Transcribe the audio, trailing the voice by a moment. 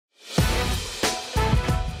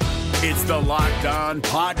It's the Locked On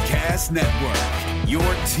Podcast Network, your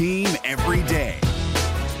team every day.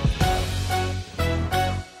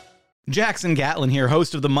 Jackson Gatlin here,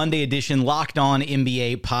 host of the Monday edition Locked On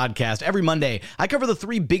NBA podcast. Every Monday, I cover the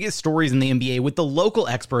three biggest stories in the NBA with the local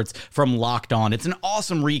experts from Locked On. It's an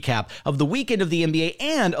awesome recap of the weekend of the NBA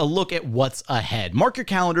and a look at what's ahead. Mark your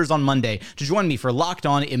calendars on Monday to join me for Locked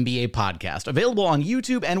On NBA podcast, available on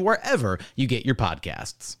YouTube and wherever you get your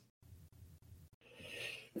podcasts.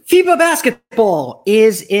 FIBA basketball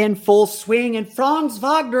is in full swing, and Franz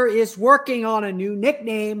Wagner is working on a new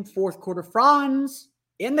nickname, Quarter Franz,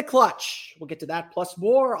 in the clutch. We'll get to that plus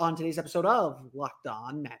more on today's episode of Locked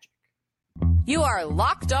On Magic. You are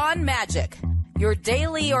Locked On Magic, your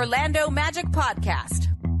daily Orlando Magic podcast,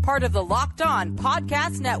 part of the Locked On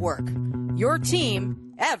Podcast Network, your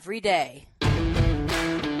team every day.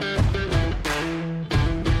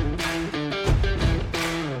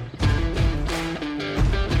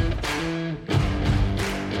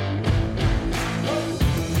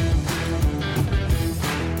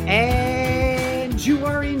 And you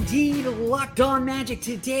are indeed Locked On Magic.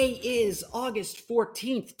 Today is August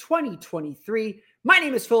 14th, 2023. My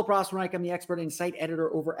name is Philip Rossman-Reich. I'm the expert insight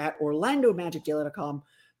editor over at OrlandoMagicDaily.com.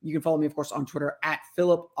 You can follow me, of course, on Twitter at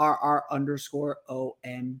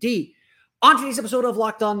PhilipRR_OMD. On today's episode of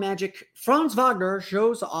Locked On Magic, Franz Wagner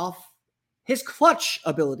shows off his clutch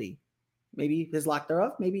ability. Maybe his lack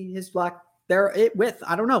thereof, maybe his lack therewith.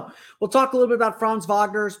 I don't know. We'll talk a little bit about Franz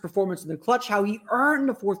Wagner's performance in the clutch, how he earned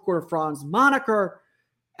the Quarter Franz moniker,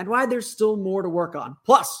 and why there's still more to work on.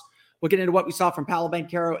 Plus, we'll get into what we saw from Paolo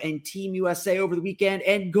Banchero and Team USA over the weekend,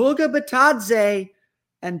 and Goga Bitadze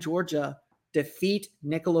and Georgia defeat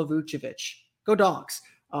Nikola Vucevic. Go Dogs.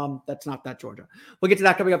 That's not that Georgia. We'll get to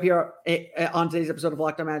that coming up here on today's episode of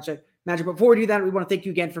Locked On Magic. But before we do that, we want to thank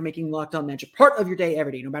you again for making Locked On Magic part of your day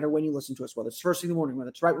every day, no matter when you listen to us, whether it's first thing in the morning, whether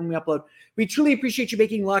it's right when we upload. We truly appreciate you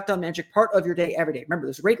making Locked On Magic part of your day every day. Remember,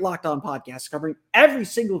 there's a great Locked On podcast covering every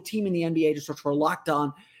single team in the NBA. Just search for Locked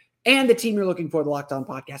On and the team you're looking for, the Locked On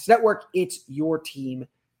Podcast Network. It's your team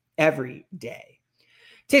every day.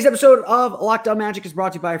 Today's episode of Locked On Magic is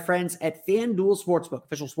brought to you by our friends at FanDuel Sportsbook,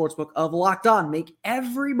 official sportsbook of Locked On. Make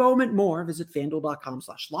every moment more. Visit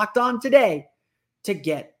FanDuel.com/LockedOn today to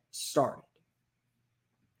get started.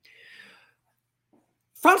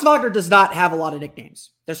 Franz Wagner does not have a lot of nicknames.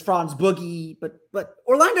 There's Franz Boogie, but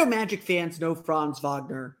Orlando Magic fans know Franz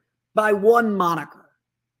Wagner by one moniker,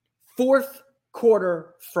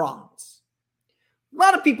 Quarter Franz. A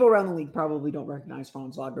lot of people around the league probably don't recognize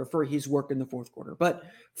Franz Wagner for his work in the fourth quarter, but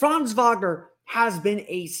Franz Wagner has been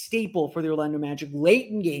a staple for the Orlando Magic late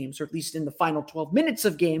in games, or at least in the final 12 minutes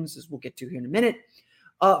of games, as we'll get to here in a minute,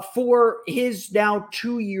 for his now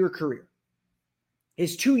 2-year career,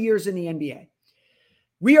 his 2 years in the NBA.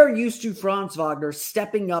 We are used to Franz Wagner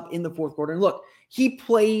stepping up in the fourth quarter. And look, he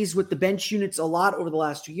plays with the bench units a lot over the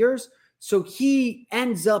last 2 years, so he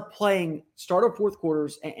ends up playing start of fourth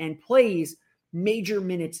quarters and plays major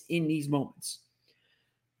minutes in these moments.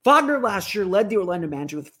 Wagner last year led the Orlando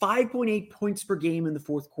Magic with 5.8 points per game in the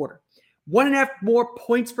fourth quarter, 1.5 more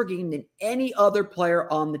points per game than any other player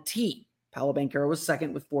on the team. Paolo Banchero was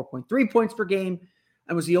second with 4.3 points per game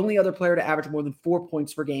and was the only other player to average more than 4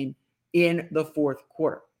 points per game in the fourth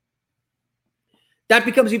quarter. That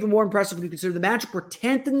becomes even more impressive when you consider the Magic were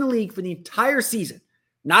 10th in the league for the entire season,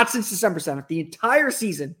 not since December 7th, the entire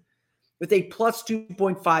season, with a plus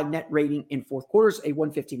 2.5 net rating in fourth quarters, a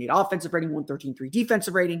 115.8 offensive rating, 113.3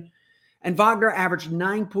 defensive rating, and Wagner averaged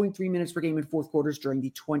 9.3 minutes per game in fourth quarters during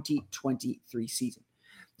the 2023 season.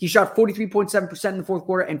 He shot 43.7% in the fourth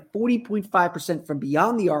quarter and 40.5% from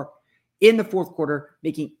beyond the arc in the fourth quarter,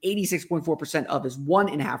 making 86.4% of his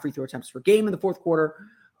 1.5 free throw attempts per game in the fourth quarter.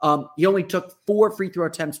 He only took 4 free throw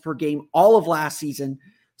attempts per game all of last season,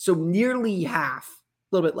 so nearly half,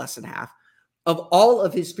 a little bit less than half, of all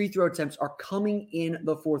of his free throw attempts are coming in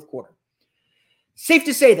the fourth quarter. Safe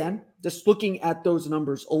to say then, just looking at those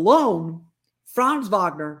numbers alone, Franz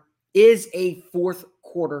Wagner is a fourth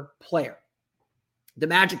quarter player. The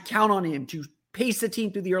Magic count on him to pace the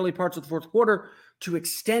team through the early parts of the fourth quarter, to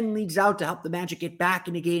extend leads out, to help the Magic get back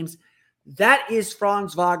into games. That is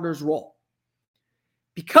Franz Wagner's role.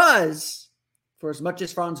 Because for as much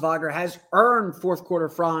as Franz Wagner has earned Quarter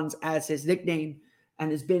Franz as his nickname and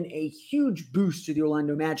has been a huge boost to the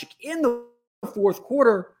Orlando Magic in the fourth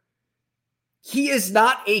quarter, he is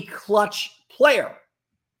not a clutch player.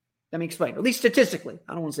 Let me explain. At least statistically.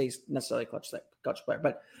 I don't want to say he's necessarily a clutch player,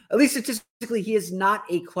 but at least statistically, he is not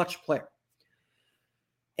a clutch player.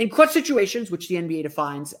 In clutch situations, which the NBA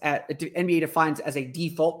defines as a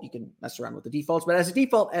default, you can mess around with the defaults, but as a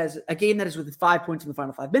default, as a game that is within 5 points in the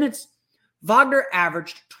final 5 minutes, Wagner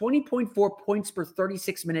averaged 20.4 points per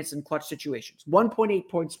 36 minutes in clutch situations, 1.8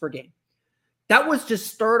 points per game. That was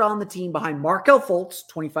just third on the team behind Markel Fultz,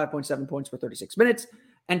 25.7 points per 36 minutes,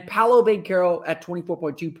 and Paolo Banchero at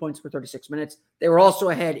 24.2 points per 36 minutes. They were also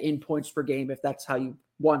ahead in points per game, if that's how you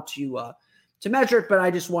want to measure it, but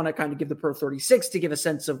I just want to kind of give the per 36 to give a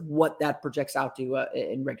sense of what that projects out to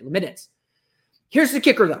in regular minutes. Here's the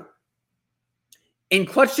kicker, though. In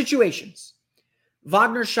clutch situations,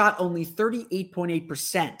 Wagner shot only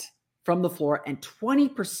 38.8% from the floor and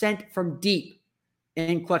 20% from deep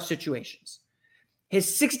in clutch situations.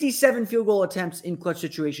 His 67 field goal attempts in clutch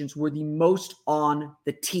situations were the most on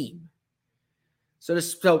the team.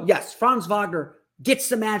 So yes, Franz Wagner gets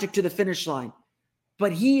the Magic to the finish line,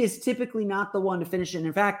 but he is typically not the one to finish it. And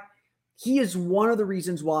in fact, he is one of the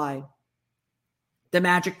reasons why the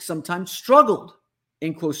Magic sometimes struggled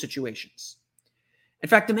in close situations. In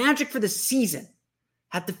fact, the Magic for the season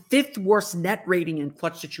had the fifth worst net rating in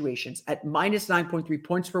clutch situations at minus 9.3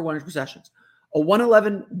 points per 100 possessions, a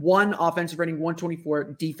 111-1 offensive rating,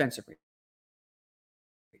 124 defensive rating.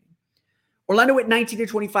 Orlando went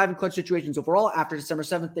 19-25 in clutch situations overall. After December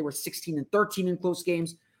 7th, they were 16-13 in close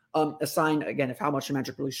games, a sign, again, of how much the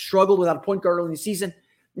Magic really struggled without a point guard early in the season.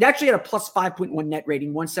 They actually had a plus 5.1 net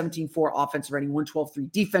rating, 117.4 offensive rating,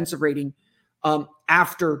 112.3 defensive rating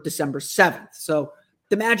after December 7th. So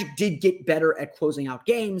the Magic did get better at closing out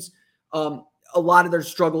games. A lot of their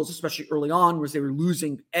struggles, especially early on, was they were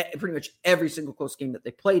losing pretty much every single close game that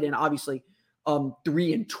they played in. Obviously,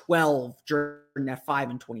 3-12 during that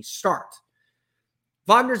 5-20 start.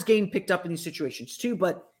 Wagner's game picked up in these situations too,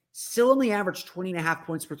 but still only averaged 20.5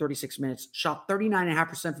 points per 36 minutes, shot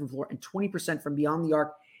 39.5% from the floor and 20% from beyond the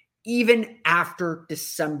arc, even after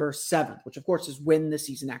December 7th, which of course is when the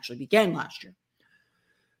season actually began last year.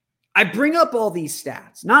 I bring up all these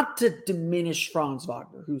stats, not to diminish Franz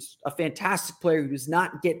Wagner, who's a fantastic player who does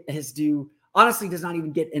not get his due, honestly does not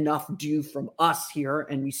even get enough due from us here,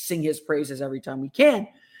 and we sing his praises every time we can.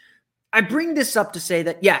 I bring this up to say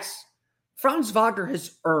that, yes, Franz Wagner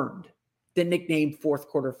has earned the nickname Fourth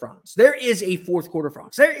Quarter Franz. There is a Fourth Quarter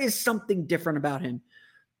Franz. There is something different about him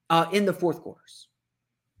in the fourth quarters.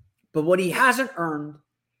 But what he hasn't earned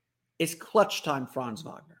is clutch time Franz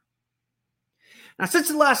Wagner. Now, since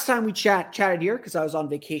the last time we chatted here, because I was on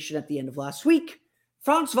vacation at the end of last week,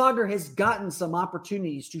 Franz Wagner has gotten some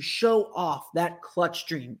opportunities to show off that clutch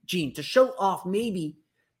gene, to show off maybe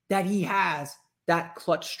that he has that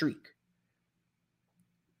clutch streak.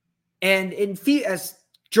 And as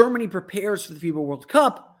Germany prepares for the FIBA World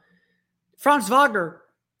Cup, Franz Wagner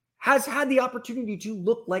has had the opportunity to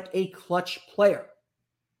look like a clutch player.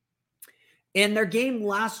 In their game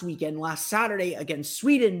last Saturday against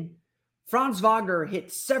Sweden, Franz Wagner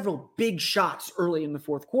hit several big shots early in the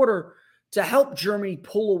fourth quarter to help Germany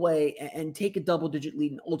pull away and take a double-digit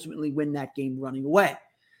lead and ultimately win that game running away.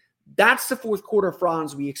 That's the fourth quarter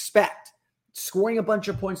Franz we expect. Scoring a bunch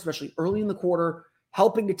of points, especially early in the quarter,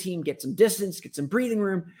 helping the team get some distance, get some breathing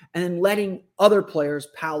room, and then letting other players,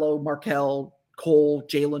 Paolo, Markel, Cole,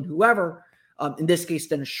 Jalen, whoever, in this case,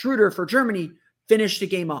 Dennis Schroeder for Germany, finish the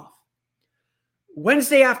game off.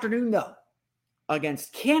 Wednesday afternoon, though,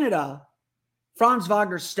 against Canada, Franz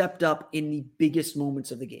Wagner stepped up in the biggest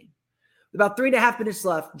moments of the game. With about 3.5 minutes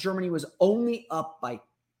left, Germany was only up by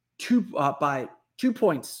 2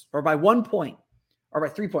 points, or by 1 point, or by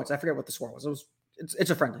 3 points. I forget what the score was. It's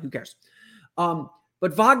a friendly. Who cares?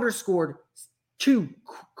 But Wagner scored two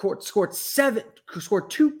quick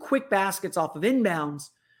baskets off of inbounds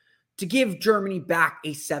to give Germany back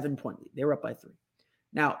a 7-point lead. They were up by 3.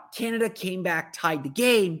 Now, Canada came back, tied the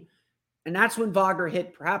game, and that's when Wagner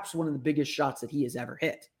hit perhaps one of the biggest shots that he has ever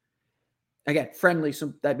hit. Again, friendly,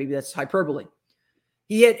 so that's hyperbole.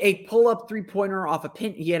 He hit a pull-up three-pointer off a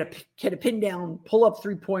pin. He had a pin-down pull-up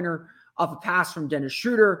three-pointer off a pass from Dennis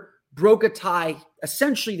Schroeder, broke a tie,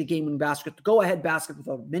 essentially the game-winning basket, the go-ahead basket with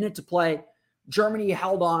a minute to play. Germany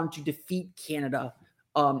held on to defeat Canada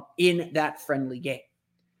in that friendly game.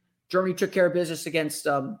 Germany took care of business against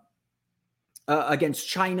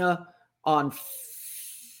China on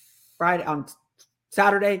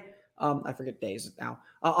Saturday. I forget days now.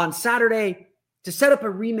 On Saturday to set up a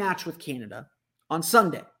rematch with Canada on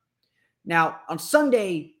Sunday. Now, on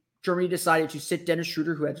Sunday, Germany decided to sit Dennis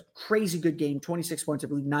Schroeder, who had a crazy good game, 26 points, I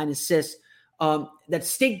believe, 9 assists. That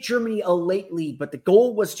staked Germany a late lead, but the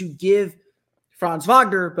goal was to give Franz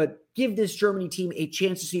Wagner, but give this Germany team a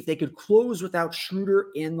chance to see if they could close without Schroeder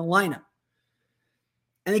in the lineup.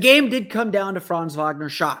 And the game did come down to Franz Wagner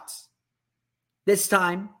shots. This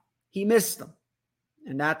time, he missed them.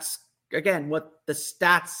 And that's, again, what the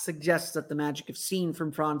stats suggest that the Magic have seen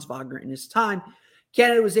from Franz Wagner in his time.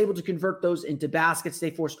 Canada was able to convert those into baskets.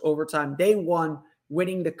 They forced overtime. They won,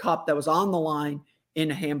 winning the cup that was on the line in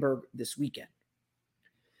Hamburg this weekend.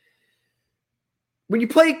 When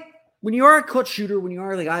you are a clutch shooter, when you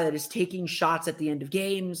are the guy that is taking shots at the end of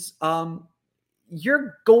games,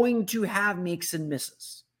 you're going to have makes and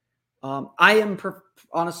misses. I am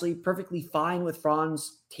honestly perfectly fine with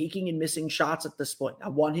Franz taking and missing shots at this point. I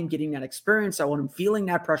want him getting that experience. I want him feeling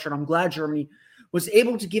that pressure. And I'm glad Germany was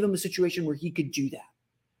able to give him a situation where he could do that.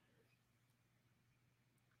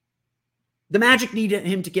 The Magic needed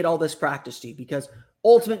him to get all this practice too, because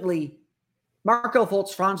ultimately, Markelle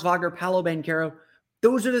Fultz, Franz Wagner, Paolo Banchero,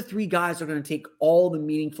 those are the three guys that are going to take all the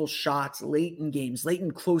meaningful shots late in games, late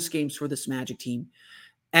in close games for this Magic team.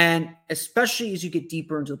 And especially as you get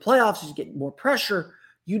deeper into the playoffs, as you get more pressure,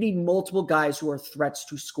 you need multiple guys who are threats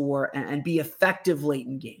to score and be effective late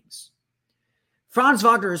in games. Franz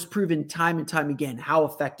Wagner has proven time and time again how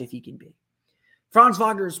effective he can be. Franz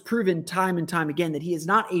Wagner has proven time and time again that he is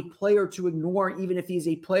not a player to ignore, even if he is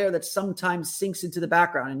a player that sometimes sinks into the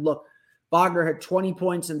background. And look, Wagner had 20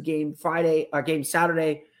 points in game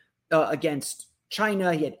Saturday against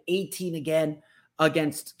China. He had 18 again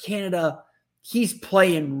against Canada. He's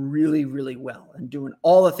playing really, really well and doing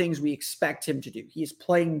all the things we expect him to do. He is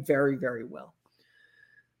playing very, very well.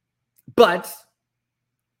 But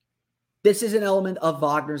this is an element of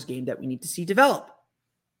Wagner's game that we need to see develop.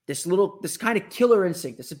 This kind of killer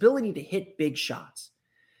instinct, this ability to hit big shots.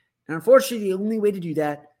 And unfortunately, the only way to do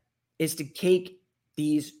that is to take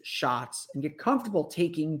these shots and get comfortable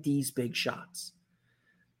taking these big shots.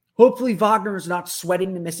 Hopefully, Wagner is not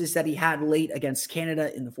sweating the misses that he had late against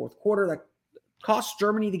Canada in the fourth quarter. That cost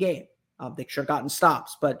Germany the game. They should have gotten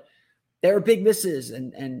stops, but there were big misses.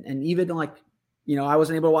 And even I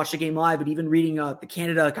wasn't able to watch the game live, but even reading the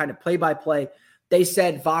Canada kind of play-by-play, they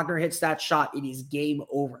said Wagner hits that shot, it is game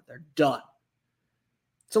over. They're done.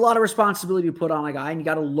 It's a lot of responsibility to put on a guy, and you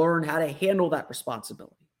got to learn how to handle that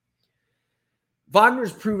responsibility.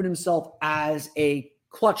 Wagner's proven himself as a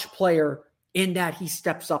clutch player in that he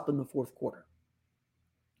steps up in the fourth quarter.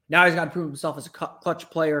 Now he's got to prove himself as a clutch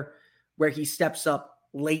player where he steps up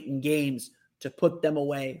late in games to put them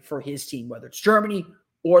away for his team, whether it's Germany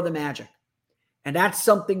or the Magic. And that's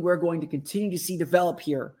something we're going to continue to see develop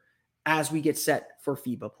here as we get set for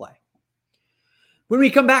FIBA play. When we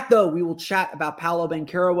come back, though, we will chat about Paolo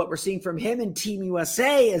Banchero, what we're seeing from him and Team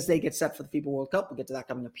USA as they get set for the FIBA World Cup. We'll get to that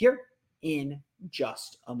coming up here in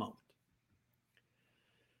just a moment.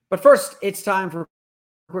 But first, it's time for a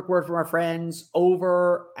quick word from our friends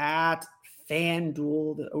over at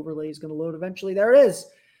FanDuel. The overlay is going to load eventually. There it is.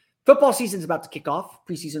 Football season is about to kick off.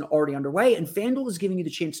 Preseason already underway, and FanDuel is giving you the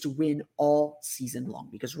chance to win all season long.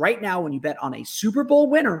 Because right now, when you bet on a Super Bowl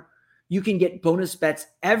winner, you can get bonus bets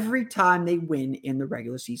every time they win in the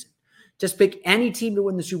regular season. Just pick any team to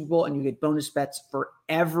win the Super Bowl, and you get bonus bets for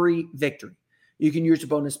every victory. You can use your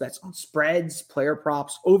bonus bets on spreads, player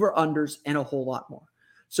props, over-unders, and a whole lot more.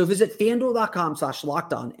 So visit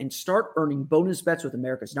FanDuel.com/lockedon and start earning bonus bets with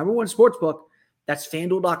America's #1 sportsbook. That's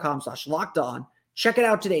FanDuel.com/lockedon. Check it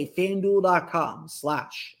out today,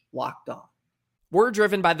 FanDuel.com/lockedon. We're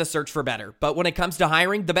driven by the search for better, but when it comes to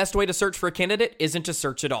hiring, the best way to search for a candidate isn't to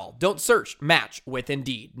search at all. Don't search, match with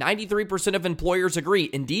Indeed. 93% of employers agree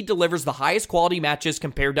Indeed delivers the highest quality matches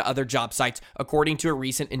compared to other job sites, according to a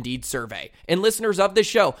recent Indeed survey. And listeners of this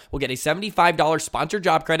show will get a $75 sponsored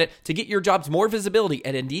job credit to get your jobs more visibility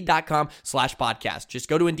at Indeed.com/podcast. Just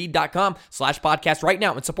go to Indeed.com/podcast right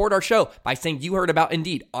now and support our show by saying you heard about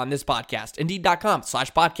Indeed on this podcast.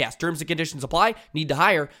 Indeed.com/podcast. Terms and conditions apply. Need to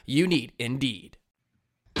hire? You need Indeed.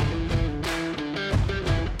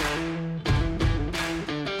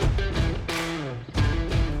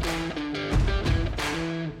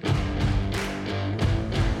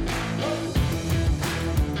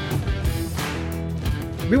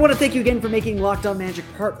 We want to thank you again for making Locked On Magic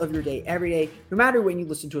part of your day every day. No matter when you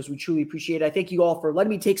listen to us, we truly appreciate it. I thank you all for letting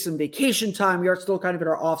me take some vacation time. We are still kind of in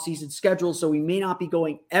our off-season schedule, so we may not be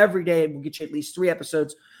going every day. We'll get you at least 3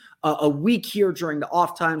 episodes a week here during the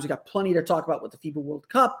off times. We got plenty to talk about with the FIBA World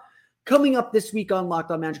Cup. Coming up this week on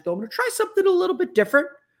Locked On Magic, though, I'm going to try something a little bit different.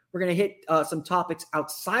 We're going to hit some topics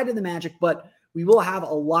outside of the Magic, but we will have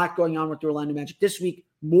a lot going on with the Orlando Magic this week.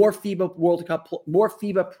 More FIBA World Cup, more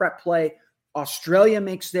FIBA prep play. Australia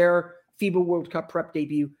makes their FIBA World Cup prep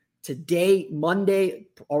debut today, Monday.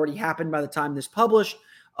 Already happened by the time this published.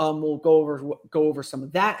 We'll go over some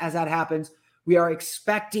of that as that happens. We are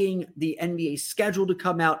expecting the NBA schedule to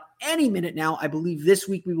come out any minute now. I believe this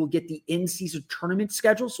week we will get the in-season tournament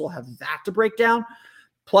schedule, so we'll have that to break down.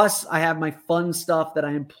 Plus, I have my fun stuff that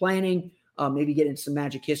I am planning, maybe get into some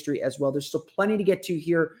Magic history as well. There's still plenty to get to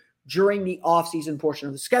here during the offseason portion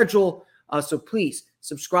of the schedule. So please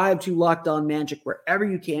subscribe to Locked On Magic wherever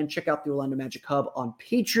you can. Check out the Orlando Magic Hub on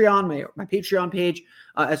Patreon, my Patreon page,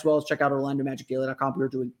 as well as check out OrlandoMagicDaily.com. We're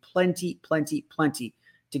doing plenty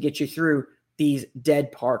to get you through these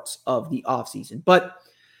dead parts of the offseason. But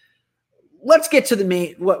let's get to the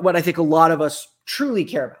main, what I think a lot of us truly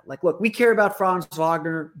care about. Like, look, we care about Franz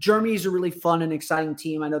Wagner. Germany's a really fun and exciting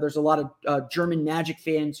team. I know there's a lot of German Magic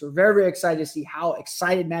fans who are very, very excited to see how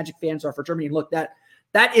excited Magic fans are for Germany. And look, that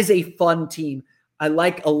is a fun team. I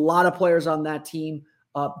like a lot of players on that team.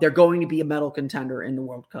 They're going to be a medal contender in the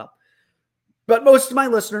World Cup. But most of my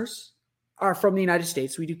listeners are from the United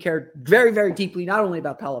States. We do care very, very deeply, not only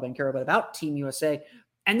about Paolo Banchero, but about Team USA.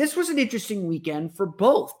 And this was an interesting weekend for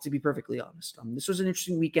both, to be perfectly honest. This was an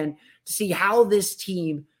interesting weekend to see how this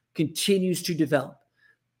team continues to develop.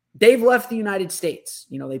 They've left the United States.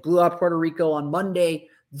 They blew out Puerto Rico on Monday.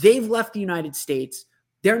 They've left the United States.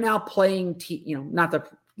 They're now playing, not that,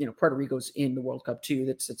 Puerto Rico's in the World Cup too.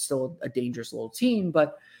 It's still a dangerous little team,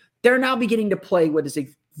 but they're now beginning to play what is a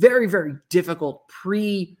very, very difficult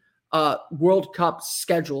World Cup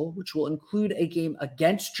schedule, which will include a game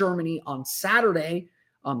against Germany on Saturday.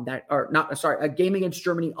 A game against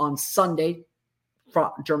Germany on Sunday.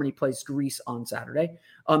 Germany plays Greece on Saturday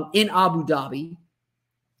in Abu Dhabi.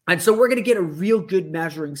 And so we're going to get a real good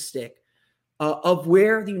measuring stick of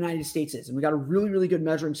where the United States is. And we got a really, really good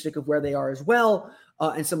measuring stick of where they are as well,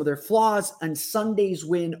 and some of their flaws. And Sunday's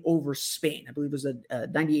win over Spain, I believe it was a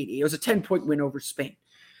 98. It was a 10-point win over Spain.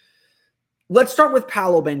 Let's start with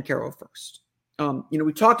Paolo Banchero first.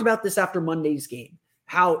 We talked about this after Monday's game,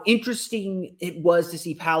 how interesting it was to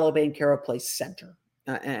see Paolo Banchero play center.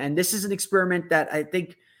 And this is an experiment that I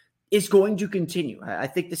think is going to continue. I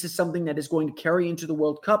think this is something that is going to carry into the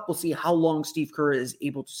World Cup. We'll see how long Steve Kerr is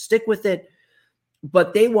able to stick with it.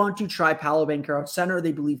 But they want to try Paolo Banchero at center.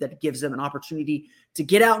 They believe that it gives them an opportunity to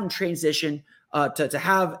get out and transition, to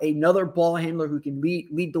have another ball handler who can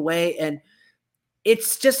lead the way. And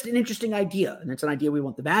it's just an interesting idea. And it's an idea we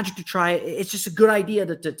want the Magic to try. It's just a good idea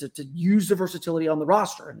to use the versatility on the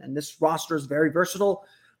roster. And this roster is very versatile.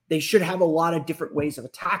 They should have a lot of different ways of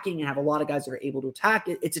attacking and have a lot of guys that are able to attack.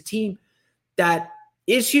 It's a team that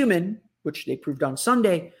is human, which they proved on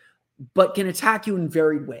Sunday, but can attack you in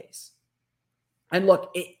varied ways. And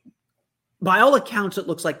look, by all accounts, it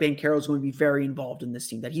looks like Banchero is going to be very involved in this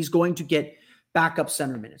team, that he's going to get backup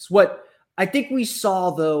center minutes. What I think we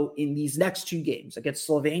saw, though, in these next two games, against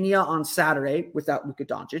Slovenia on Saturday without Luka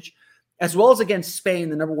Doncic, as well as against Spain,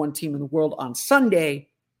 the number one team in the world, on Sunday,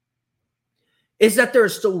 is that there are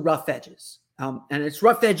still rough edges. And it's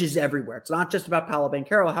rough edges everywhere. It's not just about Paolo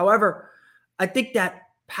Banchero. However, I think that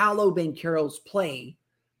Paolo Banchero's play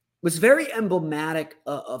was very emblematic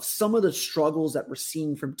of some of the struggles that we're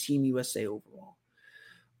seeing from Team USA overall.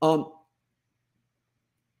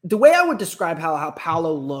 The way I would describe how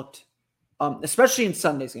Paolo looked, especially in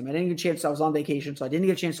Sunday's game, I didn't get a chance. I was on vacation, so I didn't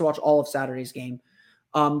get a chance to watch all of Saturday's game.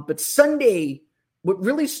 But Sunday, what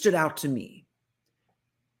really stood out to me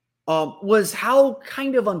was how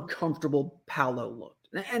kind of uncomfortable Paolo looked.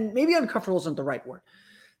 And maybe uncomfortable isn't the right word.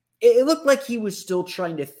 It looked like he was still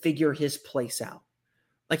trying to figure his place out.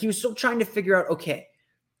 Like he was still trying to figure out, okay,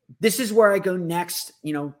 this is where I go next.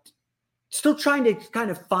 Still trying to kind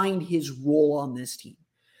of find his role on this team.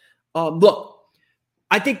 Look,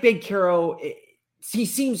 I think Banchero, he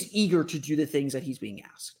seems eager to do the things that he's being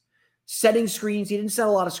asked. Setting screens. He didn't set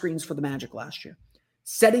a lot of screens for the Magic last year.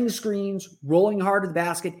 Setting screens, rolling hard to the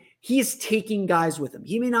basket. He is taking guys with him.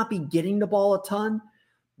 He may not be getting the ball a ton,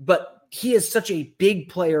 but he is such a big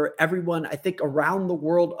player. Everyone, I think, around the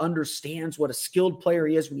world understands what a skilled player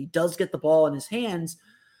he is when he does get the ball in his hands,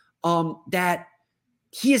 that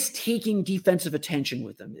he is taking defensive attention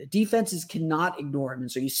with him. The defenses cannot ignore him.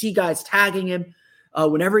 And so you see guys tagging him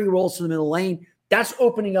whenever he rolls to the middle lane. That's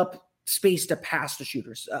opening up space to pass to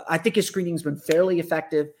shooters. I think his screening has been fairly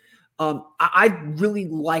effective. I really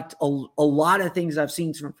liked a lot of things I've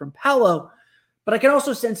seen from Paolo, but I can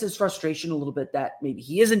also sense his frustration a little bit that maybe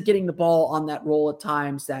he isn't getting the ball on that roll at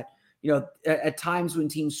times, that, at times when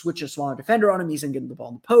teams switch a smaller defender on him, he isn't getting the ball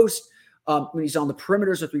in the post. When he's on the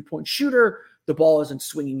perimeter as a three-point shooter, the ball isn't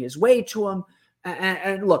swinging his way to him.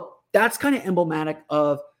 And look, that's kind of emblematic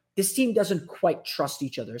of this team doesn't quite trust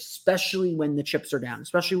each other, especially when the chips are down,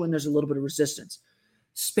 especially when there's a little bit of resistance.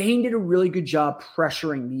 Spain did a really good job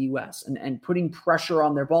pressuring the U.S. and putting pressure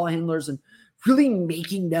on their ball handlers and really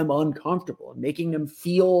making them uncomfortable and making them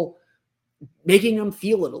feel it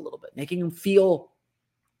a little bit, making them feel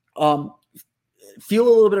a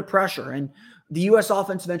little bit of pressure. And the U.S.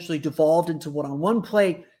 offense eventually devolved into one-on-one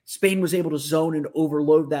play. Spain was able to zone and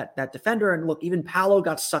overload that defender. And look, even Paolo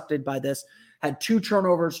got sucked in by this, had 2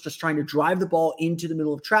 turnovers just trying to drive the ball into the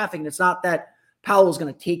middle of traffic. And it's not that Paolo's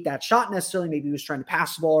going to take that shot necessarily. Maybe he was trying to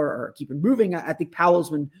pass the ball or keep it moving. I think Paolo's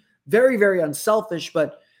been very, very unselfish,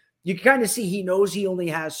 but you can kind of see he knows he only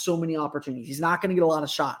has so many opportunities. He's not going to get a lot of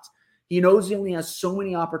shots. He knows he only has so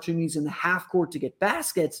many opportunities in the half court to get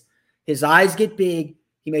baskets. His eyes get big.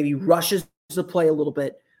 He maybe rushes the play a little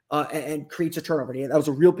bit and creates a turnover. That was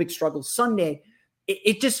a real big struggle Sunday.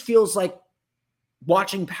 It just feels like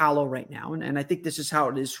watching Paolo right now, and I think this is how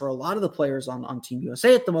it is for a lot of the players on Team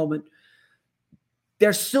USA at the moment,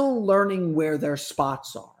 they're still learning where their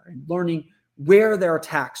spots are and learning where their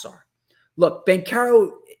attacks are. Look,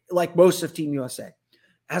 Banchero, like most of Team USA,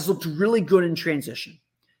 has looked really good in transition.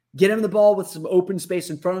 Get him the ball with some open space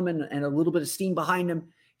in front of him and a little bit of steam behind him.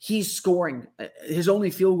 He's scoring. His only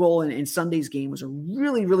field goal in Sunday's game was a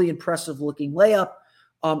really, really impressive-looking layup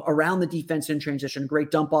around the defense in transition. Great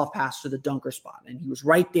dump-off pass to the dunker spot. And he was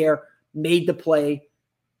right there, made the play.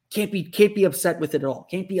 Can't be upset with it at all.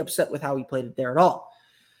 Can't be upset with how he played it there at all.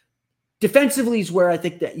 Defensively is where I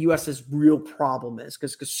think that US's real problem is,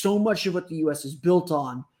 because so much of what the US is built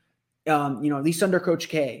on, at least under Coach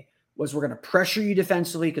K, was we're going to pressure you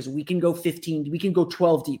defensively because we can go 15, we can go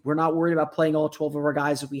 12 deep. We're not worried about playing all 12 of our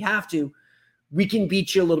guys if we have to. We can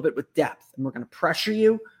beat you a little bit with depth, and we're going to pressure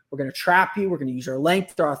you. We're going to trap you. We're going to use our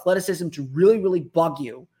length, our athleticism to really, really bug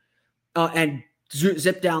you and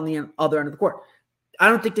zip down the other end of the court. I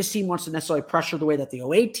don't think this team wants to necessarily pressure the way that the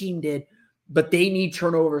 08 team did, but they need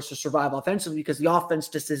turnovers to survive offensively because the offense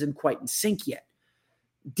just isn't quite in sync yet.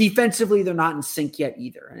 Defensively, they're not in sync yet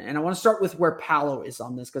either. And I want to start with where Paolo is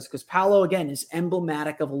on this because Paolo, again, is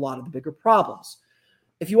emblematic of a lot of the bigger problems.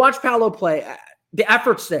 If you watch Paolo play, the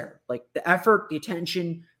effort's there. Like the effort, the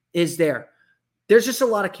attention is there. There's just a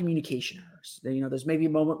lot of communication errors. There's maybe a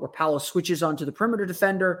moment where Paolo switches onto the perimeter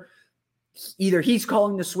defender. Either he's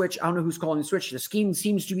calling the switch. I don't know who's calling the switch. The scheme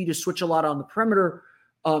seems to be to switch a lot on the perimeter.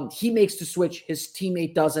 He makes the switch. His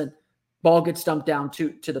teammate doesn't. Ball gets dumped down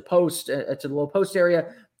to the post, to the low post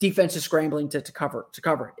area. Defense is scrambling to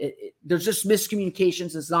cover. There's just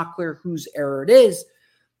miscommunications. It's not clear whose error it is,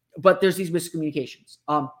 but there's these miscommunications.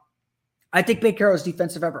 I think Banchero's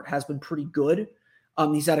defensive effort has been pretty good.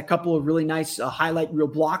 He's had a couple of really nice highlight reel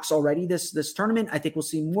blocks already this tournament. I think we'll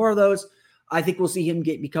see more of those. I think we'll see him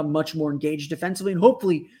become much more engaged defensively, and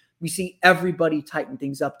hopefully we see everybody tighten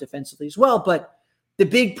things up defensively as well. But the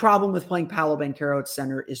big problem with playing Paolo Banchero at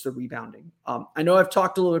center is the rebounding. I know I've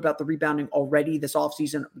talked a little bit about the rebounding already this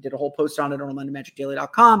offseason. We did a whole post on it on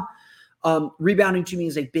OrlandoMagicDaily.com. Rebounding to me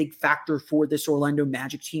is a big factor for this Orlando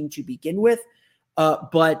Magic team to begin with.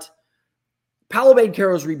 But Paolo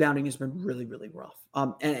Banchero's rebounding has been really, really rough.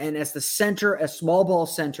 And as the center, as small ball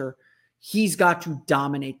center, he's got to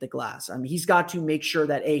dominate the glass. He's got to make sure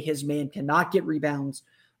that A, his man cannot get rebounds,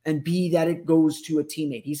 and B, that it goes to a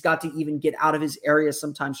teammate. He's got to even get out of his area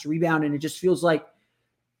sometimes to rebound. And it just feels like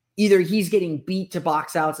either he's getting beat to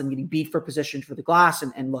box outs and getting beat for position for the glass.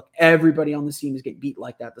 And look, everybody on this team is getting beat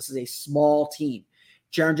like that. This is a small team.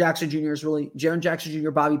 Jaren Jackson Jr.,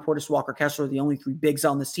 Bobby Portis, Walker Kessler are the only 3 bigs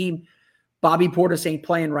on this team. Bobby Portis ain't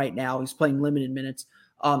playing right now. He's playing limited minutes.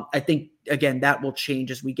 I think, again, that will change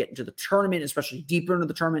as we get into the tournament, especially deeper into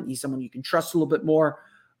the tournament. He's someone you can trust a little bit more.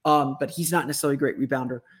 But he's not necessarily a great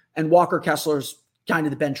rebounder. And Walker Kessler's kind of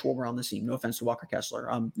the bench warmer on the team. No offense to Walker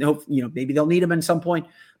Kessler. Maybe they'll need him at some point,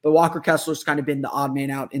 but Walker Kessler's kind of been the odd man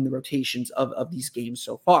out in the rotations of these games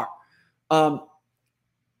so far.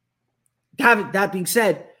 That being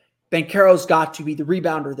said, Banchero's got to be the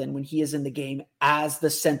rebounder then when he is in the game as the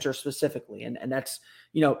center specifically. And that's,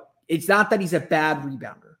 it's not that he's a bad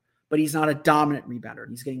rebounder, but he's not a dominant rebounder.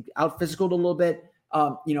 He's getting out physicaled a little bit.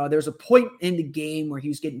 There's a point in the game where he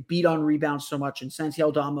was getting beat on rebounds so much, and Santi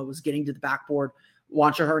Aldama was getting to the backboard.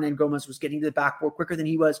 Juancho Hernan-Gomez was getting to the backboard quicker than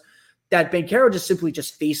he was. That Banchero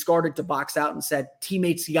just face guarded to box out and said,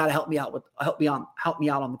 "Teammates, you got to help me out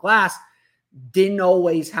on the glass." Didn't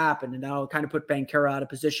always happen, and that'll kind of put Banchero out of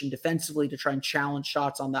position defensively to try and challenge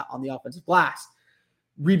shots on the offensive glass.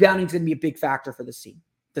 Rebounding is going to be a big factor for this team.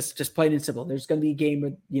 This just plain and simple. There's going to be a game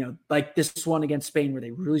with like this one against Spain where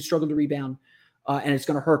they really struggled to rebound. And it's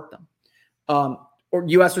going to hurt them. Or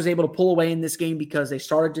U.S. was able to pull away in this game because they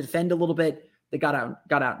started to defend a little bit. They got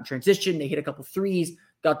out in transition. They hit a couple threes,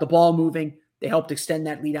 got the ball moving. They helped extend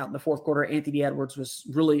that lead out in the fourth quarter. Anthony Edwards was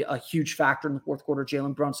really a huge factor in the fourth quarter.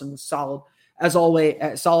 Jalen Brunson was solid as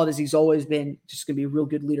he's always been. Just going to be a real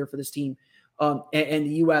good leader for this team. And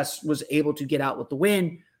the U.S. was able to get out with the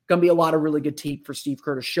win. Going to be a lot of really good tape for Steve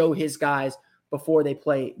Kerr to show his guys before they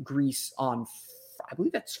play Greece on, I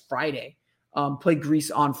believe that's Friday. play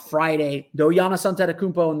Greece on Friday. Though Giannis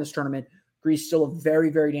Antetokounmpo in this tournament, Greece still a very,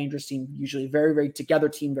 very dangerous team, usually a very, very together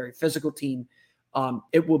team, very physical team.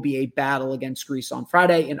 It will be a battle against Greece on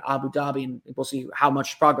Friday in Abu Dhabi, and we'll see how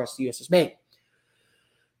much progress the U.S. has made.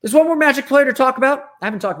 There's one more Magic player to talk about. I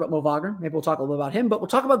haven't talked about Mo Wagner. Maybe we'll talk a little about him, but we'll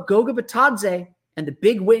talk about Goga Bitadze and the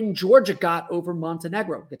big win Georgia got over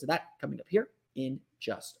Montenegro. We'll get to that coming up here in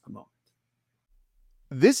just a moment.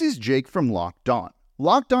 This is Jake from Locked On.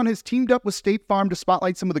 Locked On has teamed up with State Farm to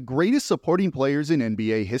spotlight some of the greatest supporting players in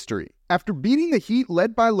NBA history. After beating the Heat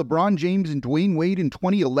led by LeBron James and Dwayne Wade in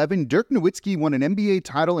 2011, Dirk Nowitzki won an NBA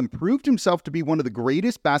title and proved himself to be one of the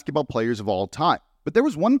greatest basketball players of all time. But there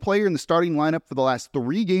was one player in the starting lineup for the last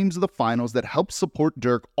 3 games of the finals that helped support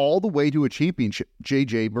Dirk all the way to a championship,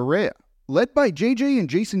 JJ Barea. Led by JJ and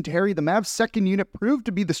Jason Terry, the Mavs' second unit proved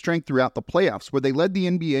to be the strength throughout the playoffs, where they led the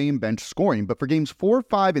NBA in bench scoring. But for games 4,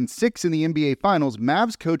 5, and 6 in the NBA Finals,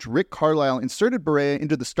 Mavs coach Rick Carlisle inserted Barea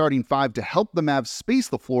into the starting 5 to help the Mavs space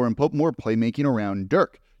the floor and put more playmaking around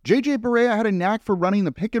Dirk. JJ Barea had a knack for running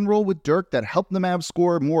the pick and roll with Dirk that helped the Mavs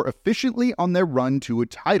score more efficiently on their run to a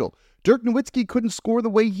title. Dirk Nowitzki couldn't score the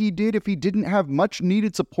way he did if he didn't have much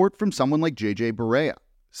needed support from someone like JJ Barea.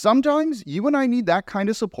 Sometimes you and I need that kind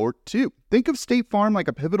of support too. Think of State Farm like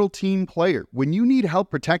a pivotal team player. When you need help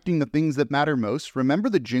protecting the things that matter most, remember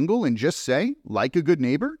the jingle and just say, like a good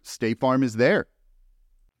neighbor, State Farm is there.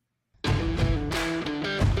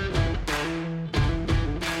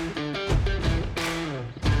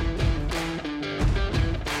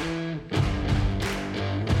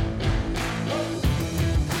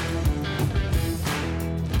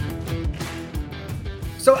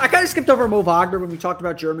 So I kind of skipped over Mo Wagner when we talked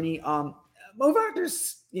about Germany. Mo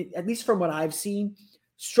Wagner's, at least from what I've seen,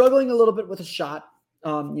 struggling a little bit with a shot.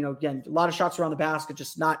 Again, a lot of shots around the basket,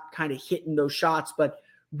 just not kind of hitting those shots, but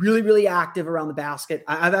really, really active around the basket.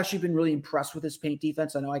 I've actually been really impressed with his paint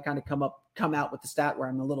defense. I know I kind of come out with the stat where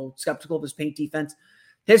I'm a little skeptical of his paint defense.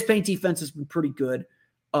 His paint defense has been pretty good.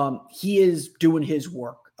 He is doing his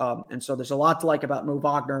work. And so there's a lot to like about Mo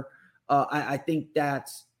Wagner. I think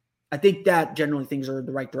that generally things are in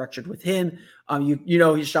the right direction with him.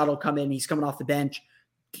 His shot will come in. He's coming off the bench,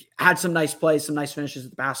 had some nice plays, some nice finishes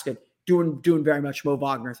at the basket, doing very much Mo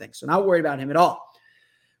Wagner things. So not worried about him at all.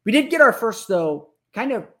 We did get our first, though,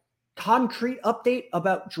 kind of concrete update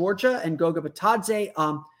about Georgia and Goga Bitadze.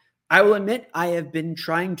 I will admit I have been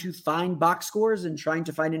trying to find box scores and trying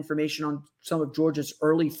to find information on some of Georgia's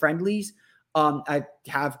early friendlies. I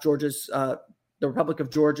have the Republic of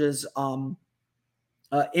Georgia's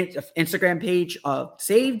Instagram page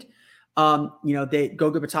saved.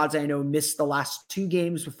 Goga Bitadze, I know, missed the last 2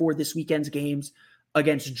 games before this weekend's games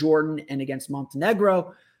against Jordan and against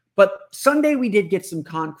Montenegro. But Sunday we did get some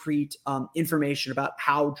concrete information about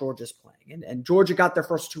how Georgia's playing. And Georgia got their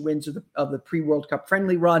first 2 wins of the pre-World Cup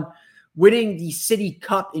friendly run, winning the City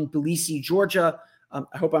Cup in Tbilisi, Georgia. I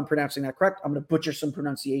hope I'm pronouncing that correct. I'm going to butcher some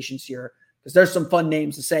pronunciations here because there's some fun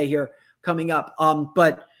names to say here coming up.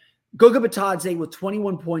 But Goga Bitadze with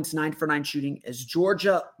 21 points, 9 for 9 shooting as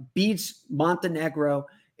Georgia beats Montenegro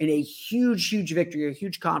in a huge, huge victory, a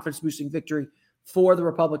huge confidence-boosting victory for the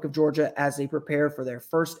Republic of Georgia as they prepare for their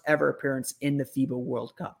first ever appearance in the FIBA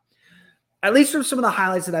World Cup. At least from some of the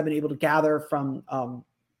highlights that I've been able to gather from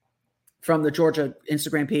the Georgia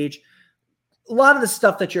Instagram page, a lot of the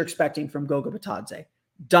stuff that you're expecting from Goga Bitadze.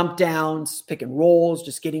 Dump downs, pick and rolls,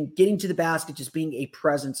 just getting to the basket, just being a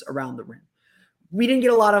presence around the rim. We didn't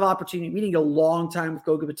get a lot of opportunity. We didn't get a long time with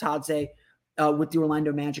Goga Bitadze with the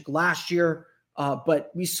Orlando Magic last year,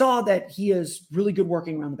 but we saw that he is really good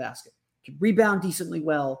working around the basket. Can rebound decently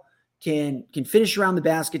well, can finish around the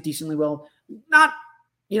basket decently well. Not,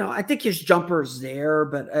 I think his jumper's there,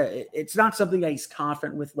 but it's not something that he's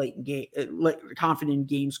confident with confident in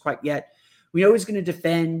games quite yet. We know he's going to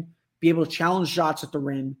defend, be able to challenge shots at the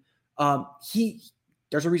rim.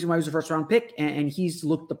 There's a reason why he was a first round pick, and he's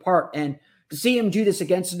looked the part. And to see him do this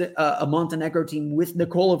against a Montenegro team with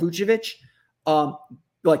Nikola Vucevic,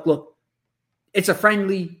 look, it's a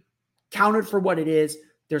friendly, counted for what it is.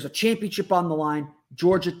 There's a championship on the line.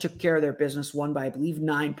 Georgia took care of their business, won by, I believe,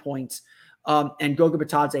 9 points. And Goga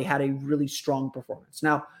Bitadze had a really strong performance.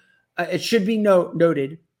 Now, it should be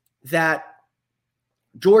noted that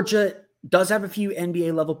Georgia does have a few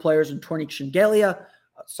NBA-level players in Tornik Shengelia.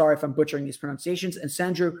 Sorry if I'm butchering these pronunciations. And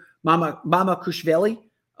Sandro Mamakushvili.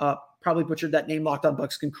 Probably butchered that name. Locked On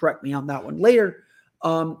Bucks can correct me on that one later.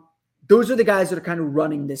 Those are the guys that are kind of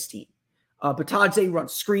running this team. Bitadze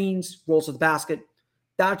runs screens, rolls to the basket.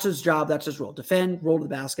 That's his job. That's his role. Defend, roll to the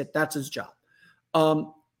basket. That's his job.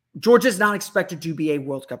 Georgia's not expected to be a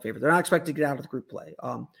World Cup favorite. They're not expected to get out of the group play.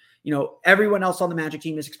 Everyone else on the Magic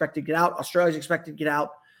team is expected to get out. Australia's expected to get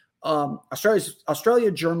out.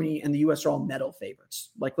 Australia, Germany, and the U.S. are all medal favorites.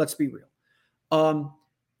 Like, let's be real.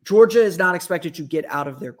 Georgia is not expected to get out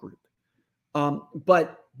of their group.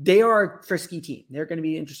 But they are a frisky team. They're going to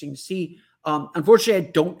be interesting to see. Unfortunately,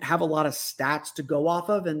 I don't have a lot of stats to go off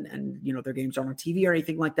of, and their games aren't on TV or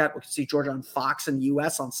anything like that. We can see Georgia on Fox in the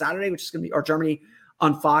U.S. on Saturday, which is going to be, or Germany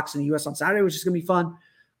on Fox in the U.S. on Saturday, which is going to be fun.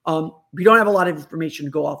 We don't have a lot of information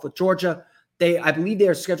to go off with Georgia. I believe they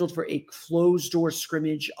are scheduled for a closed-door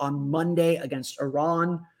scrimmage on Monday against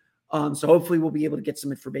Iran. So hopefully we'll be able to get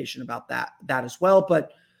some information about that as well.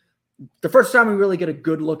 But the first time we really get a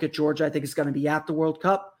good look at Georgia, I think, is going to be at the World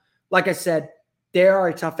Cup. Like I said, they are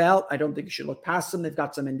a tough out. I don't think you should look past them. They've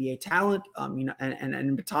got some NBA talent,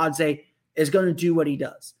 and Batadze is going to do what he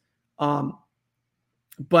does.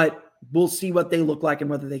 But we'll see what they look like and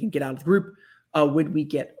whether they can get out of the group when we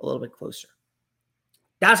get a little bit closer.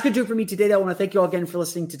 That's going to do it for me today. I want to thank you all again for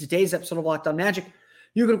listening to today's episode of Locked On Magic.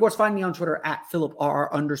 You can, of course, find me on Twitter at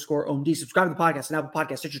 @PhilipRR_OMD. Subscribe to the podcast and Apple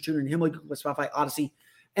Podcasts, Stitcher, TuneIn, Himalaya, Google, Spotify, Odyssey,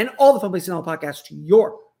 and all the fun places on the podcast to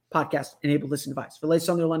your podcast-enabled listening device. For the latest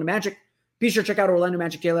on the Orlando Magic, be sure to check out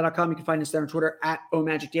OrlandoMagicDaily.com. You can find us there on Twitter at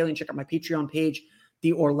OMagicDaily, and check out my Patreon page,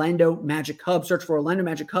 the Orlando Magic Hub. Search for Orlando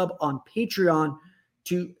Magic Hub on Patreon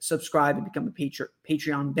to subscribe and become a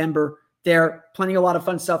Patreon member there. Plenty, a lot of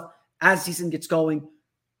fun stuff as season gets going.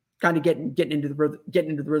 Kind of getting into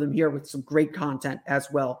the rhythm here with some great content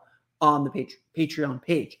as well on the Patreon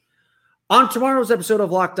page. On tomorrow's episode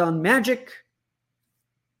of Locked On Magic,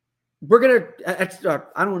 we're gonna.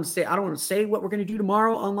 I don't want to say what we're gonna do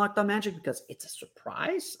tomorrow on Locked On Magic because it's a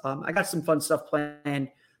surprise. I got some fun stuff planned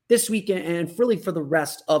this weekend and really for the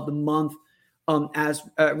rest of the month.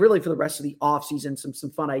 Really for the rest of the off season,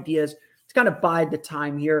 some fun ideas to kind of bide the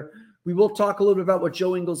time here. We will talk a little bit about what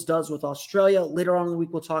Joe Ingles does with Australia. Later on in the week,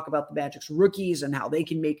 we'll talk about the Magic's rookies and how they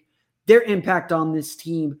can make their impact on this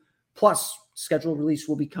team. Plus, scheduled release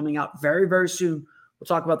will be coming out very, very soon. We'll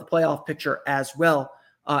talk about the playoff picture as well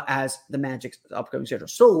as the Magic's upcoming schedule.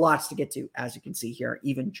 Still lots to get to, as you can see here,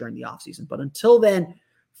 even during the offseason. But until then,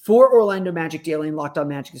 for Orlando Magic Daily and Locked On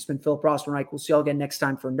Magic, it's been Philip Rossman-Reich. We'll see you all again next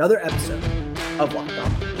time for another episode of Locked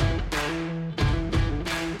On.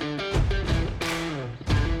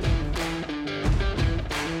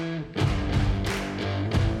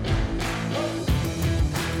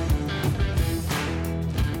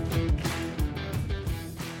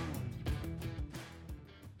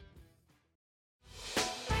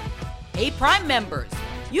 Hey, Prime members,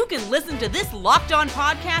 you can listen to this Locked On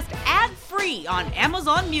podcast ad-free on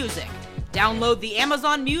Amazon Music. Download the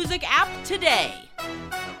Amazon Music app today.